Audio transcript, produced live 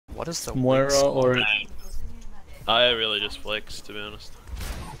what is the Moira or... I really just flex, to be honest.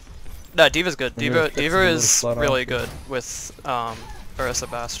 No, D.Va's good. Yeah, D.Va is spot on. really good with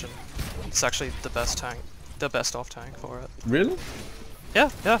Orisa Bastion. It's actually the best tank, the best off tank for it. Really? Yeah,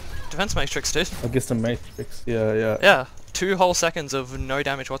 yeah. Defense Matrix, dude. I guess the Matrix, yeah. Yeah, 2 whole seconds of no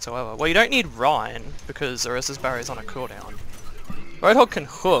damage whatsoever. Well, you don't need Rhine because Orisa's barrier's on a cooldown. Roadhog can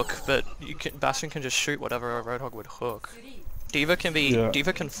hook, but Bastion can just shoot whatever a Roadhog would hook. D.Va can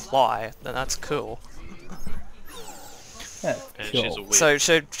can fly, then that's cool. Yeah, And cool. she's a witch.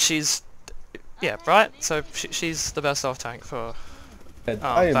 So she's, yeah, right. So she's the best off tank for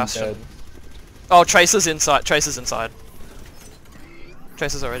I am Bastion. dead. Oh, Tracer's inside. Tracer's inside.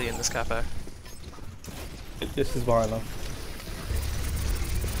 Tracer's already in this cafe. This is behind us.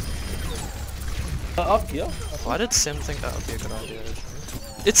 Up here? Why did Sim think that would be a good idea?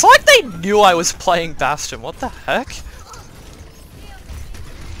 It's like they knew I was playing Bastion. What the heck?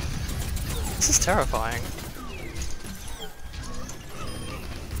 This is terrifying.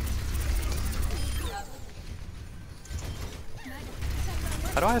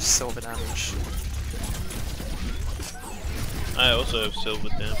 How do I have silver damage? I also have silver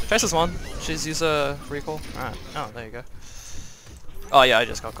damage. Tracer's one. She's used a recall. Alright. Oh, there you go. Oh yeah, I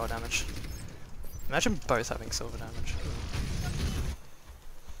just got god damage. Imagine both having silver damage.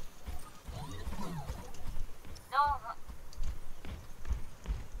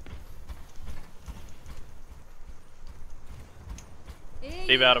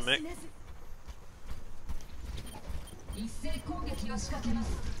 Leave out of Mick.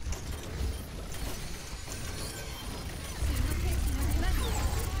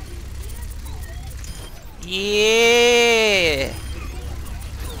 Yeah.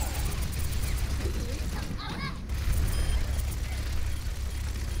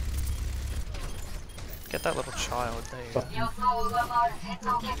 Get that little child, there you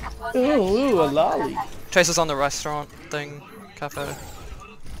go. Ooh, a lolly. Tracer's on the restaurant thing, cafe. I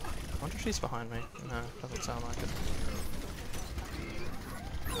wonder if she's behind me. No, doesn't sound like it.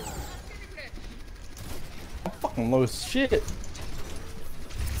 I'm fucking low as shit.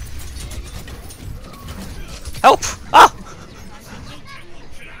 Help! Ah!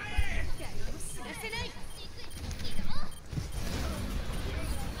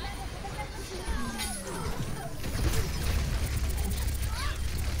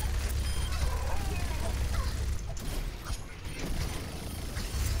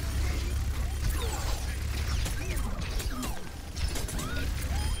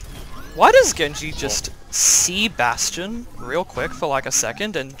 Why does Genji just see Bastion real quick for like a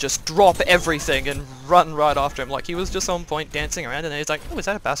second and just drop everything and run right after him? Like he was just on point dancing around and then he's like, oh, is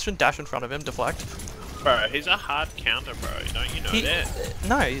that a Bastion? Dash in front of him, deflect. Bro, he's a hard counter, bro. Don't you know that?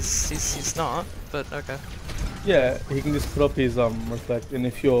 No, he's not, but okay. Yeah, he can just put up his reflect, and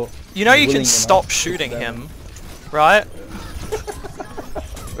if you're You know you can willing stop enough, shooting then- him, right?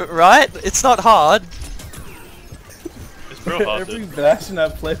 Right? It's not hard. It's real hard, Every dude. Bastion I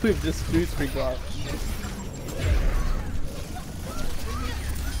play with just shoots me god.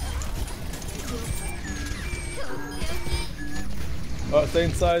 Alright, stay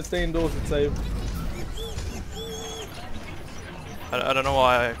inside, stay indoors, it's safe. I don't know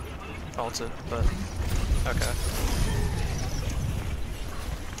why I ulted, but okay.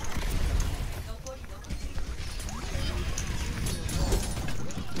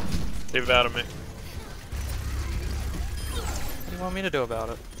 Leave out of Mick. What do you want me to do about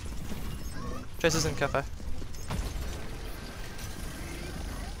it? Chase is in cafe.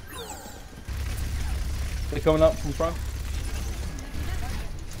 They're coming up from front.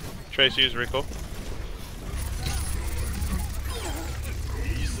 Trace, use recall.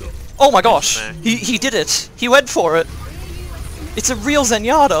 Oh my gosh! Man. He did it! He went for it! It's a real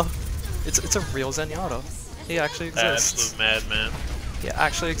Zenyatta! It's a real Zenyatta. He actually exists. Absolute madman. He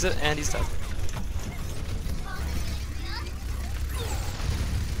actually exists, and he's dead.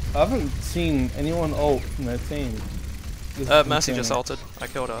 I haven't seen anyone ult from their team. This is Mercy insane. just ulted. I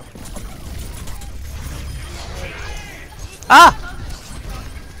killed her. Ah!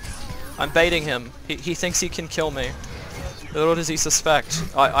 I'm baiting him. He thinks he can kill me. Little does he suspect,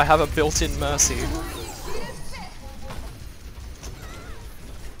 I have a built-in Mercy.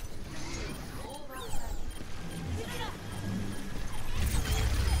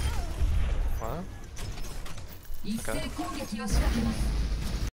 What? Okay.